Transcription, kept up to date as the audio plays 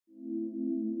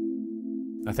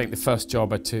I think the first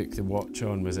job I took the watch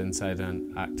on was inside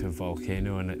an active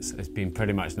volcano, and it's been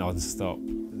pretty much non-stop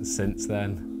since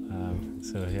then.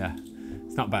 So yeah,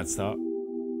 it's not a bad start.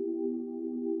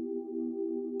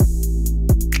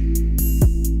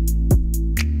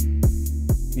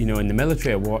 You know, in the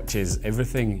military, a watch is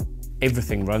everything.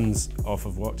 Everything runs off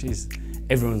of watches.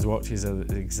 Everyone's watches are at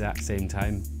the exact same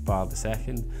time, bar the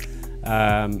second.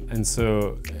 And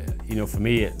so, you know, for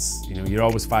me, it's, you know, you're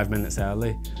always 5 minutes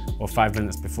early, or 5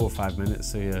 minutes before 5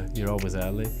 minutes, so you're always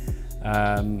early.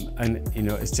 And you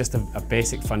know, it's just a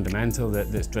basic fundamental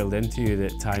that's drilled into you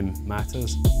that time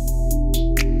matters.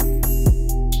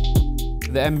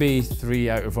 The MBIII,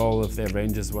 out of all of their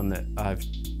range, is one that I've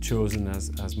chosen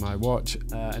as my watch,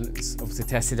 and it's obviously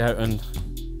tested out on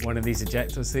one of these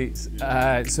ejector seats.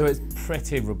 So it's a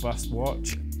pretty robust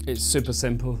watch. It's super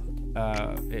simple.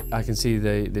 I can see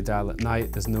the dial at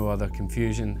night, there's no other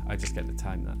confusion, I just get the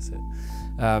time, that's it.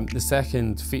 The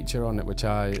second feature on it, which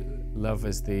I love,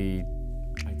 is the,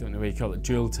 I don't know what you call it,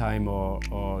 dual time or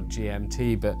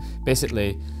GMT, but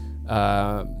basically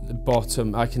the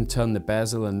bottom, I can turn the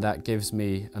bezel and that gives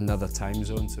me another time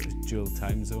zone, so it's dual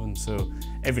time zone. So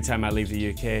every time I leave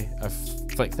the UK, I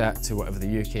flick that to whatever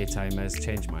the UK time is,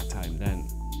 change my time, then,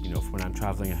 you know, when I'm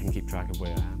travelling I can keep track of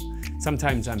where I am.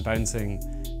 Sometimes I'm bouncing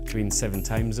between 7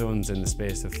 time zones in the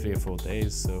space of 3 or 4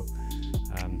 days, so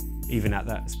even at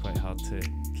that it's quite hard to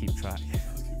keep track.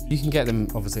 You can get them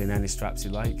obviously in any straps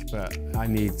you like, but I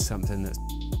need something that's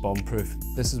bomb-proof.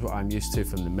 This is what I'm used to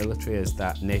from the military, is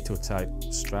that NATO type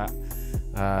strap,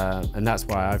 and that's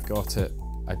why I've got it.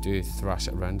 I do thrash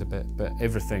it around a bit, but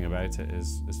everything about it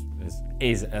is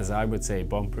as I would say,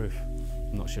 bomb-proof.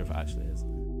 I'm not sure if it actually is.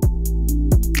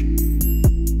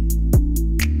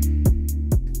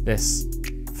 This,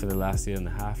 for the last year and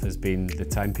a half, has been the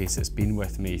timepiece that's been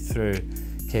with me through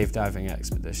cave diving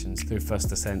expeditions, through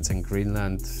first ascents in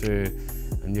Greenland, through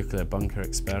a nuclear bunker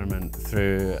experiment,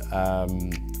 through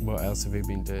what else have we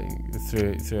been doing?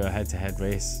 Through a head-to-head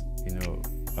race, you know,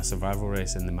 a survival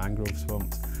race in the mangrove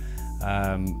swamps.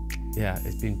 Yeah,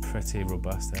 it's been pretty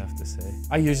robust, I have to say.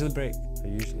 I usually break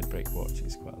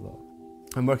watches quite a lot.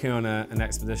 I'm working on an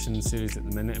expedition series at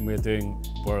the minute, and we're doing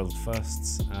world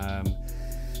firsts.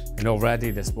 And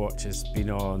already this watch has been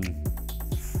on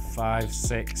 5,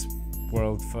 6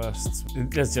 world firsts.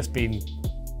 There's just been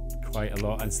quite a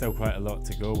lot, and still quite a lot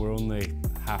to go. We're only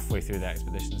halfway through the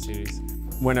expedition series.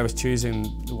 When I was choosing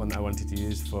the one that I wanted to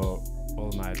use for all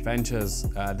of my adventures,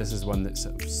 this is one that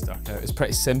sort of stuck out. It's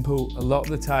pretty simple. A lot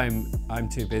of the time I'm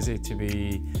too busy to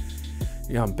be,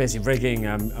 you know, I'm busy rigging,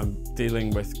 I'm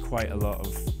dealing with quite a lot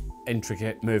of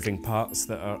intricate moving parts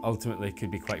that are ultimately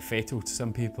could be quite fatal to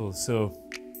some people. So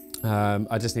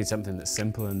I just need something that's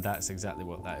simple, and that's exactly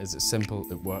what that is. It's simple,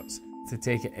 it works. To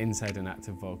take it inside an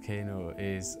active volcano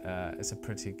is it's a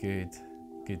pretty good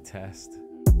test.